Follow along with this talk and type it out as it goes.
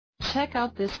Check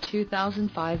out this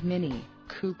 2005 Mini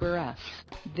Cooper S.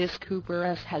 This Cooper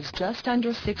S has just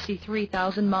under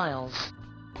 63,000 miles.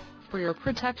 For your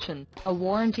protection, a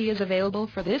warranty is available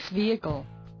for this vehicle.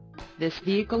 This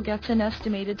vehicle gets an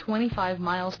estimated 25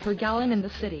 miles per gallon in the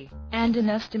city, and an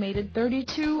estimated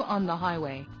 32 on the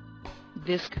highway.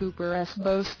 This Cooper S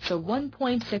boasts a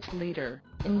 1.6-liter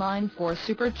inline-4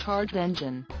 supercharged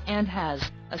engine, and has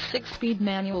a 6-speed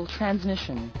manual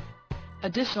transmission.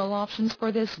 Additional options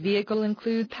for this vehicle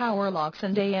include power locks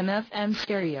and AM/FM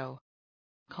stereo.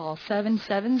 Call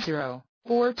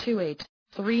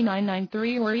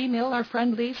 770-428-3993 or email our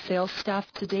friendly sales staff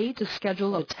today to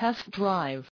schedule a test drive.